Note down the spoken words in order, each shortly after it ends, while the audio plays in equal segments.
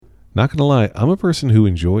Not going to lie, I'm a person who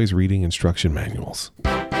enjoys reading instruction manuals.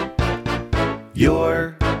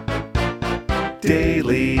 Your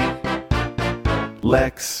Daily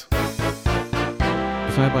Lex.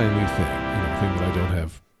 If I buy a new thing, a thing that I don't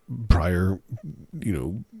have prior,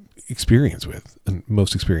 experience with, and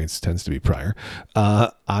most experience tends to be prior,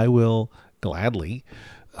 I will gladly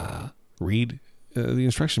read the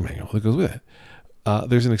instruction manual that goes with it.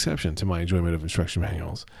 There's an exception to my enjoyment of instruction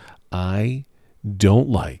manuals. I don't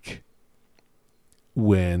like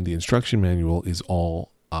when the instruction manual is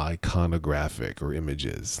all iconographic or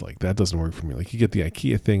images. Like, that doesn't work for me. Like, you get the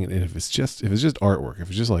IKEA thing, and if it's just artwork, if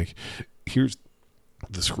it's just like, here's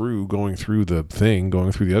the screw going through the thing,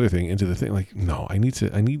 going through the other thing into the thing, like, no, I need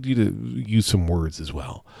you to use some words as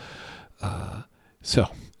well. So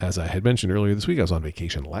as I had mentioned earlier this week, I was on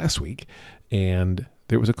vacation last week, and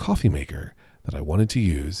there was a coffee maker that I wanted to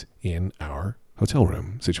use in our hotel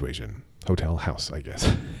room situation, hotel house, I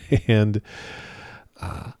guess. And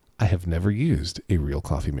I have never used a real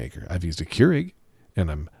coffee maker. I've used a Keurig,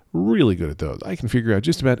 and I'm really good at those. I can figure out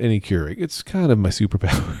just about any Keurig. It's kind of my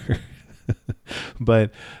superpower.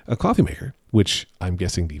 But a coffee maker, which I'm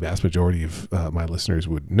guessing the vast majority of my listeners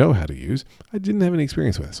would know how to use, I didn't have any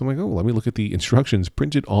experience with. So I'm like, let me look at the instructions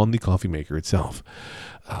printed on the coffee maker itself,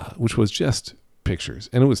 which was just pictures.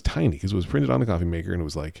 And it was tiny because it was printed on the coffee maker, and it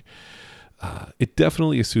was like, it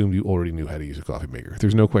definitely assumed you already knew how to use a coffee maker.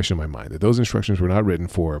 There's no question in my mind that those instructions were not written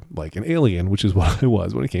for like an alien, which is what I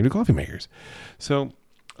was when it came to coffee makers. So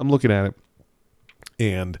I'm looking at it,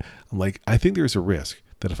 and I'm like, I think there's a risk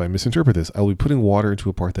that if I misinterpret this, I'll be putting water into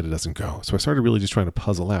a part that it doesn't go. So I started really just trying to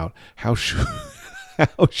puzzle out how should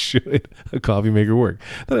a coffee maker work.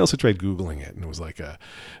 Then I also tried Googling it, and it was like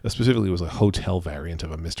specifically it was a hotel variant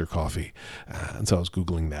of a Mr. Coffee. And so I was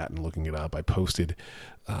Googling that and looking it up. I posted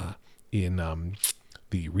in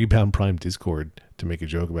the Rebound Prime Discord to make a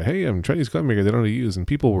joke about, hey, I'm trying to use a coffee maker they don't know how to use, and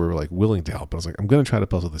people were like willing to help. But I was like, I'm going to try to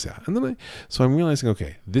puzzle this out. And then I'm realizing,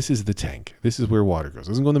 okay, this is the tank. This is where water goes.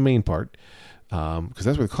 It doesn't go in the main part, because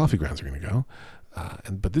that's where the coffee grounds are going to go.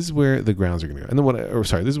 But this is where the grounds are going to go. And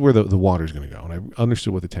then this is where the water is going to go. And I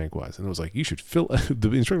understood what the tank was. And it was like, you should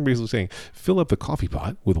the instruction basically saying, fill up the coffee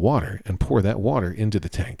pot with water and pour that water into the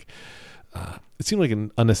tank. It seemed like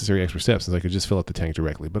an unnecessary extra step since I could just fill up the tank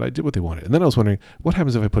directly, but I did what they wanted. And then I was wondering, what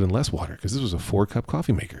happens if I put in less water? Because this was a 4-cup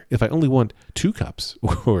coffee maker. If I only want 2 cups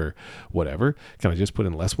or whatever, can I just put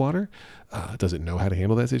in less water? Does it know how to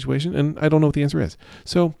handle that situation? And I don't know what the answer is.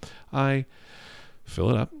 So I fill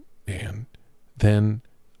it up, and then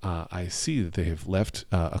I see that they have left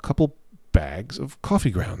a couple bags of coffee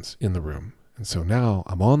grounds in the room. And so now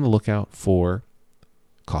I'm on the lookout for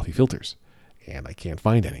coffee filters, and I can't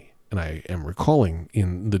find any. And I am recalling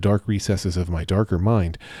in the dark recesses of my darker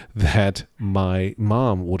mind that my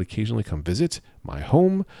mom would occasionally come visit my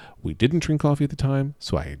home. We didn't drink coffee at the time,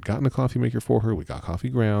 so I had gotten a coffee maker for her. We got coffee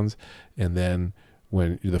grounds. And then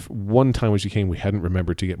when the one time when she came, we hadn't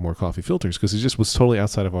remembered to get more coffee filters because it just was totally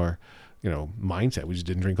outside of our mindset. We just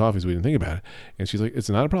didn't drink coffee, so we didn't think about it. And she's like, it's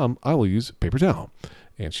not a problem. I will use paper towel.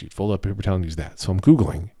 And she'd fold up paper towel and use that. So I'm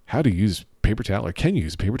Googling how to use paper towel, or can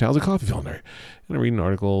use paper towel as a coffee filter. And I'm reading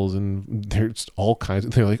articles, and there's all kinds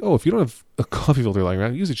of, they're like, if you don't have a coffee filter lying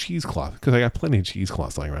around, use a cheesecloth, because I got plenty of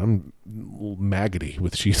cheesecloths lying around. I'm maggoty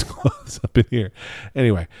with cheesecloths up in here.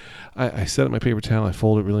 Anyway, I set up my paper towel, I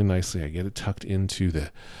fold it really nicely, I get it tucked into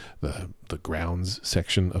the grounds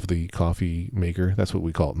section of the coffee maker. That's what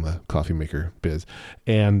we call it in the coffee maker biz.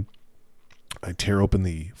 And I tear open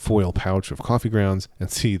the foil pouch of coffee grounds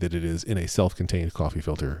and see that it is in a self-contained coffee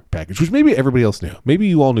filter package, which maybe everybody else knew. Maybe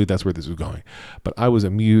you all knew that's where this was going. But I was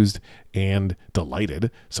amused and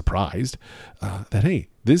delighted, surprised, that, hey,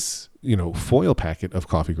 this, foil packet of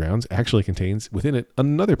coffee grounds actually contains within it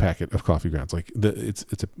another packet of coffee grounds. Like it's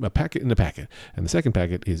a packet in a packet. And the second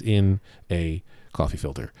packet is in a coffee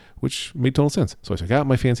filter, which made total sense. So I took out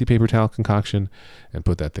my fancy paper towel concoction and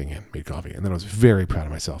put that thing in, made coffee. And then I was very proud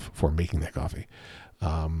of myself for making that coffee.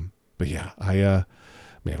 But yeah,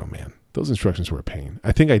 man, oh man, those instructions were a pain.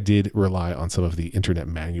 I think I did rely on some of the internet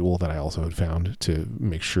manual that I also had found to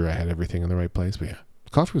make sure I had everything in the right place. But yeah,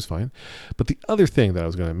 coffee was fine. But the other thing that I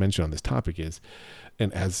was going to mention on this topic is,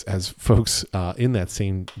 and as folks in that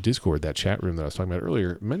same Discord, that chat room that I was talking about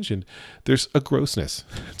earlier mentioned, there's a grossness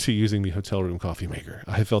to using the hotel room coffee maker.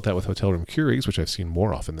 I felt that with hotel room Keurigs, which I've seen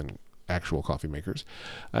more often than actual coffee makers.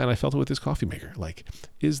 And I felt it with this coffee maker. Like,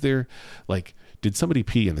 is there like did somebody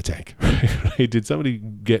pee in the tank? Right? Did somebody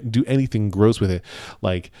do anything gross with it,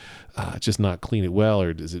 like just not clean it well,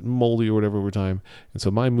 or is it moldy or whatever over time? And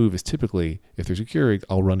so my move is typically, if there's a Keurig,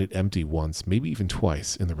 I'll run it empty once, maybe even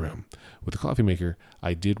twice in the room. With the coffee maker,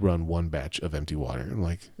 I did run one batch of empty water. And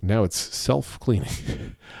like, now it's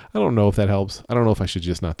self-cleaning. I don't know if that helps. I don't know if I should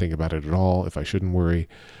just not think about it at all, if I shouldn't worry.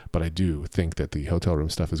 But I do think that the hotel room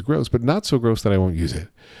stuff is gross, but not so gross that I won't use it.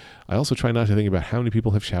 I also try not to think about how many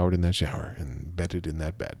people have showered in that shower and bedded in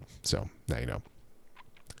that bed. So now you know.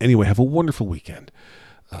 Anyway, have a wonderful weekend.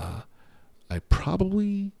 I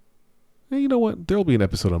probably, you know what? There'll be an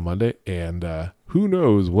episode on Monday, and who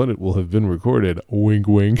knows when it will have been recorded. Wink,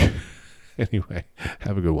 wink. Anyway,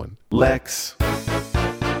 have a good one. Lex.